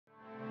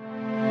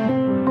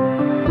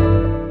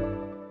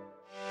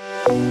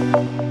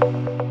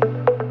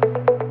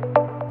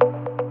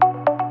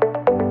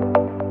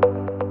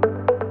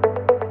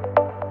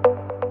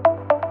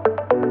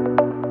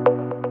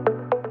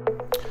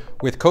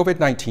With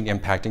COVID-19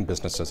 impacting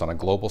businesses on a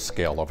global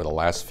scale over the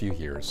last few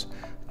years,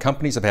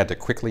 companies have had to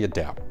quickly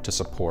adapt to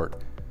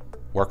support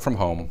work from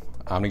home,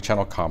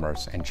 omnichannel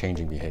commerce, and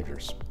changing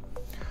behaviors.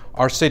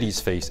 Our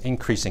cities face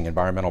increasing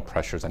environmental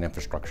pressures and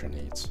infrastructure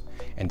needs,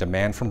 and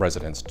demand from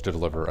residents to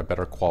deliver a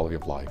better quality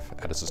of life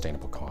at a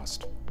sustainable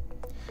cost.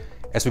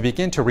 As we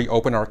begin to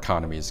reopen our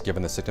economies,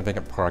 given the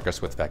significant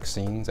progress with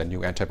vaccines and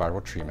new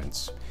antiviral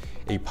treatments,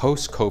 a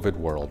post-COVID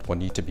world will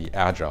need to be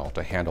agile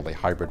to handle a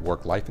hybrid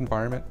work-life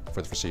environment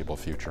for the foreseeable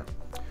future.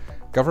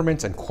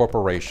 Governments and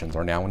corporations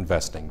are now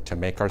investing to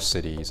make our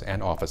cities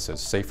and offices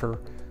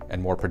safer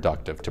and more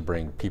productive to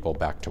bring people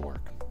back to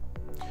work.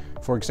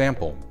 For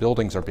example,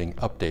 buildings are being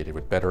updated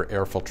with better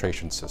air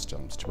filtration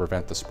systems to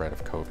prevent the spread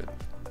of COVID.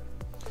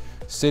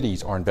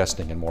 Cities are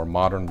investing in more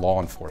modern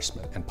law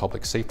enforcement and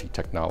public safety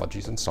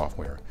technologies and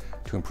software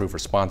to improve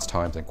response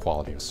times and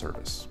quality of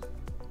service.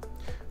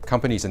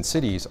 Companies and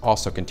cities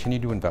also continue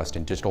to invest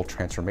in digital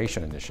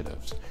transformation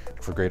initiatives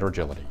for greater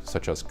agility,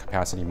 such as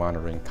capacity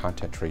monitoring,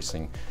 content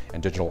tracing,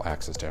 and digital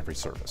access to every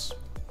service.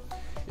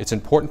 It's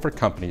important for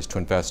companies to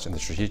invest in the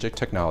strategic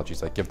technologies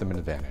that give them an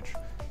advantage,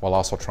 while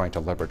also trying to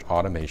leverage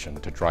automation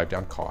to drive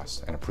down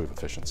costs and improve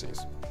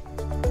efficiencies.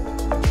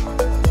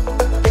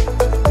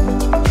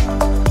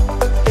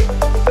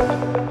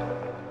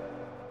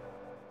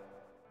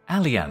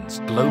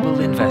 Allianz Global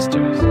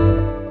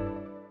Investors.